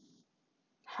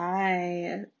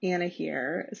Hi, Anna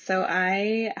here. So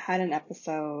I had an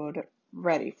episode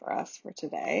ready for us for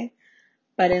today,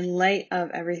 but in light of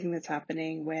everything that's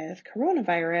happening with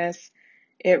coronavirus,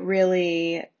 it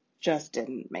really just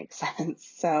didn't make sense.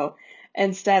 So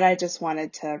instead, I just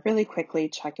wanted to really quickly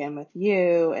check in with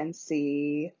you and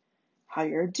see how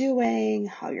you're doing,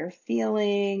 how you're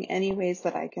feeling, any ways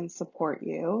that I can support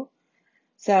you.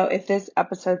 So if this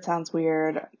episode sounds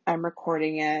weird, I'm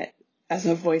recording it as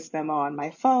a voice memo on my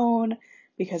phone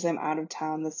because I'm out of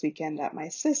town this weekend at my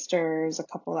sister's a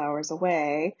couple hours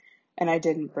away, and I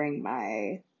didn't bring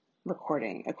my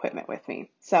recording equipment with me.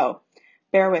 So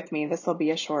bear with me, this will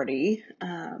be a shorty.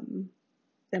 Then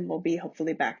we'll be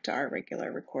hopefully back to our regular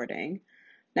recording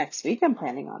next week. I'm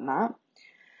planning on that.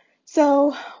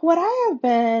 So what I have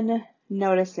been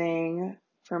noticing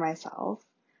for myself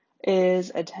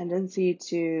is a tendency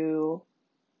to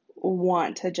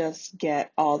want to just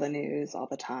get all the news all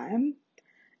the time.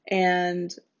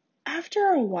 And after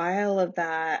a while of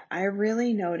that, I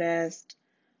really noticed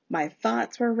my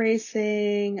thoughts were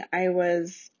racing. I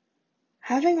was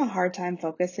having a hard time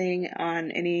focusing on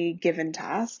any given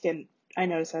task, and I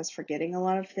noticed I was forgetting a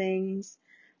lot of things.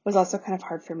 It was also kind of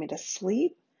hard for me to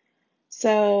sleep.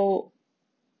 So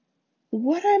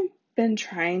what I've been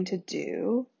trying to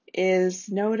do is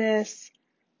notice,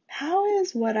 how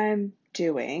is what I'm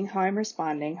doing, how I'm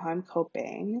responding, how I'm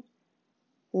coping,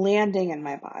 landing in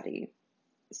my body?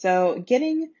 So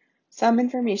getting some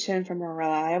information from a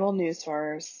reliable news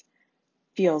source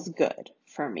feels good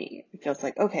for me. It feels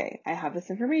like, okay, I have this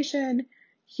information.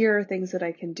 Here are things that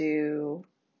I can do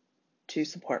to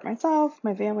support myself,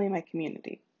 my family, my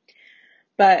community.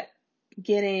 But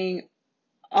getting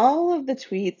all of the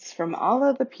tweets from all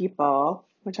of the people,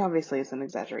 which obviously is an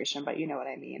exaggeration, but you know what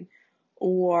I mean,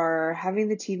 or having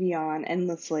the TV on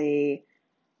endlessly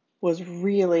was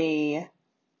really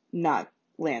not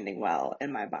landing well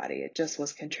in my body. It just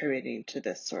was contributing to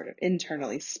this sort of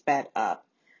internally sped up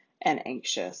and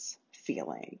anxious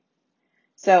feeling.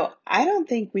 So I don't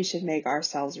think we should make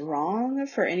ourselves wrong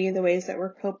for any of the ways that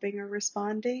we're coping or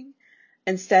responding.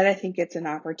 Instead, I think it's an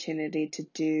opportunity to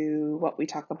do what we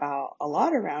talk about a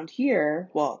lot around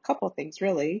here. Well, a couple of things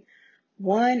really.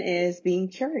 One is being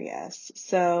curious.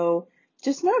 So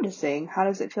just noticing, how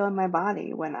does it feel in my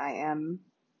body when I am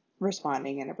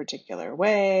responding in a particular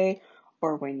way,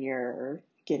 or when you're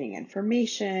getting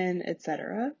information,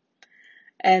 etc.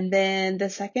 And then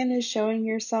the second is showing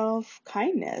yourself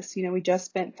kindness. You know, we just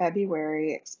spent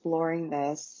February exploring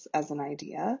this as an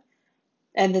idea,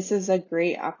 and this is a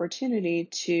great opportunity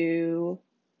to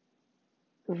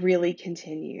really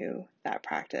continue that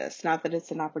practice. Not that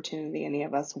it's an opportunity any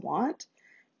of us want,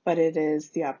 but it is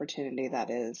the opportunity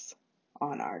that is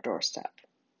on our doorstep.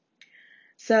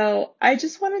 So I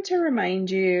just wanted to remind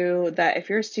you that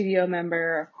if you're a studio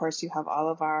member, of course, you have all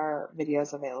of our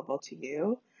videos available to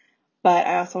you. But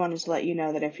I also wanted to let you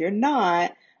know that if you're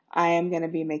not, I am going to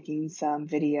be making some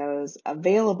videos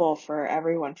available for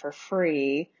everyone for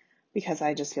free because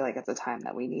I just feel like it's a time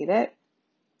that we need it.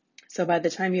 So by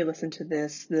the time you listen to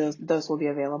this, those will be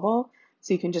available.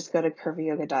 So you can just go to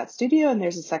curvyyoga.studio, and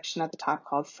there's a section at the top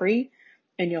called free,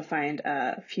 and you'll find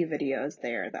a few videos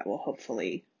there that will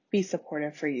hopefully be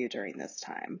supportive for you during this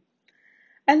time.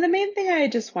 And the main thing I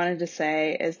just wanted to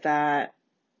say is that,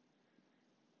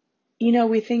 you know,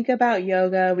 we think about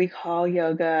yoga, we call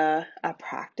yoga a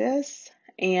practice,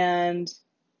 and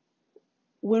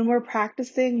when we're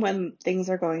practicing, when things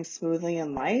are going smoothly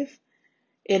in life,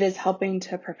 it is helping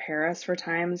to prepare us for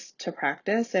times to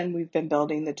practice, and we've been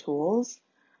building the tools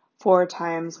for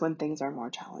times when things are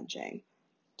more challenging.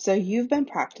 So you've been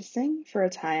practicing for a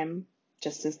time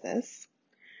just as this,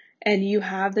 and you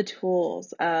have the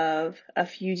tools of a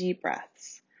few deep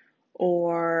breaths,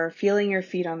 or feeling your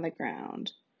feet on the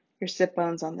ground, your sit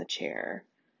bones on the chair,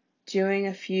 doing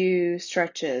a few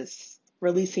stretches,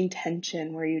 releasing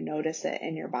tension where you notice it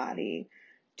in your body,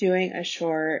 doing a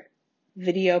short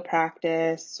video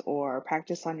practice or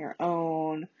practice on your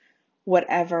own,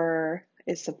 whatever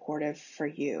is supportive for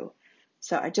you.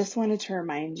 So I just wanted to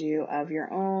remind you of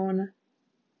your own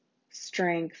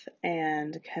strength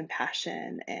and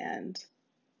compassion, and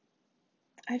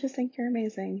I just think you're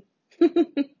amazing.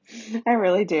 I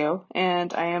really do.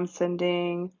 And I am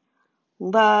sending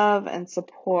love and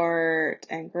support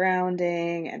and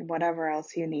grounding and whatever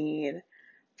else you need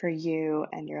for you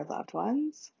and your loved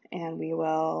ones. And we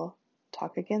will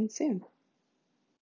talk again soon.